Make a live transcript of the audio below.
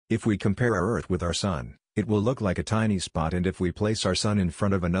If we compare our Earth with our Sun, it will look like a tiny spot, and if we place our Sun in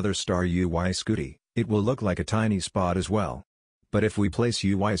front of another star UY Scuti, it will look like a tiny spot as well. But if we place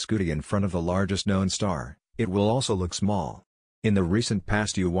UY Scuti in front of the largest known star, it will also look small. In the recent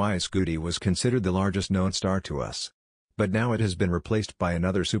past, UY Scuti was considered the largest known star to us. But now it has been replaced by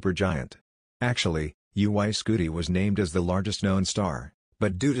another supergiant. Actually, UY Scuti was named as the largest known star,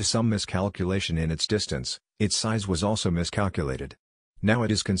 but due to some miscalculation in its distance, its size was also miscalculated. Now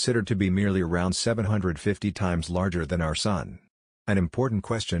it is considered to be merely around 750 times larger than our Sun. An important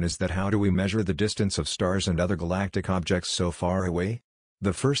question is that how do we measure the distance of stars and other galactic objects so far away?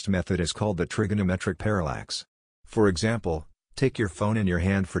 The first method is called the trigonometric parallax. For example, take your phone in your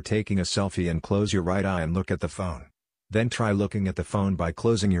hand for taking a selfie and close your right eye and look at the phone. Then try looking at the phone by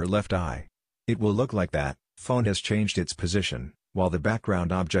closing your left eye. It will look like that. Phone has changed its position, while the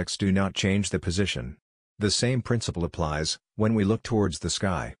background objects do not change the position. The same principle applies when we look towards the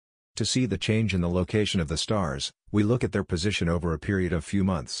sky. To see the change in the location of the stars, we look at their position over a period of few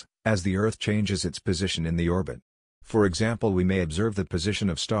months, as the Earth changes its position in the orbit. For example, we may observe the position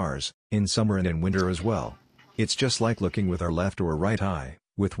of stars, in summer and in winter as well. It's just like looking with our left or right eye,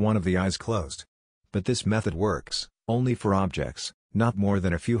 with one of the eyes closed. But this method works only for objects, not more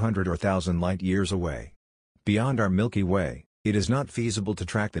than a few hundred or thousand light years away. Beyond our Milky Way, it is not feasible to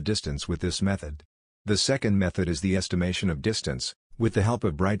track the distance with this method. The second method is the estimation of distance, with the help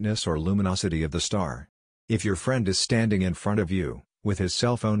of brightness or luminosity of the star. If your friend is standing in front of you, with his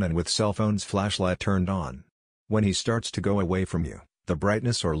cell phone and with cell phone's flashlight turned on, when he starts to go away from you, the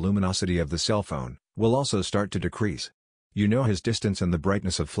brightness or luminosity of the cell phone will also start to decrease. You know his distance and the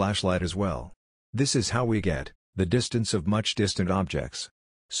brightness of flashlight as well. This is how we get the distance of much distant objects.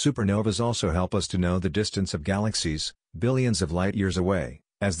 Supernovas also help us to know the distance of galaxies, billions of light years away,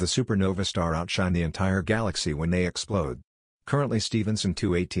 as the supernova star outshine the entire galaxy when they explode. Currently Stephenson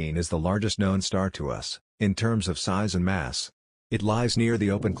 218 is the largest known star to us, in terms of size and mass. It lies near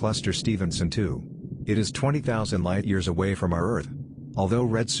the open cluster Stephenson 2. It is 20,000 light-years away from our Earth. Although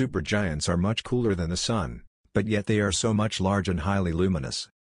red supergiants are much cooler than the Sun, but yet they are so much large and highly luminous.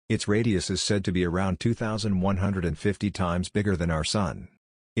 Its radius is said to be around 2,150 times bigger than our Sun.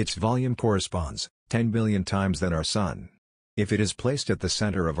 Its volume corresponds 10 billion times than our Sun. If it is placed at the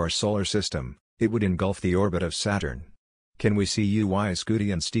center of our solar system, it would engulf the orbit of Saturn. Can we see UY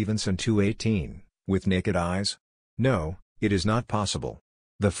Scuti and Stephenson 218 with naked eyes? No, it is not possible.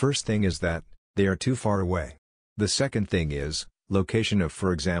 The first thing is that they are too far away. The second thing is location of,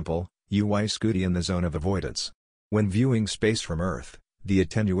 for example, UY Scuti in the zone of avoidance. When viewing space from Earth, the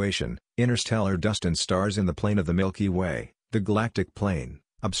attenuation, interstellar dust and stars in the plane of the Milky Way, the galactic plane,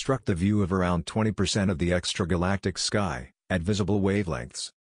 obstruct the view of around 20% of the extragalactic sky, at visible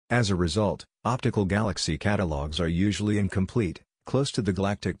wavelengths. As a result, optical galaxy catalogs are usually incomplete, close to the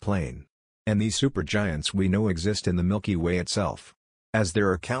galactic plane. And these supergiants we know exist in the Milky Way itself. As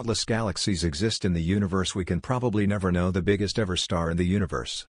there are countless galaxies exist in the universe, we can probably never know the biggest ever star in the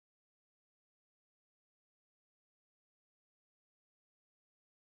universe.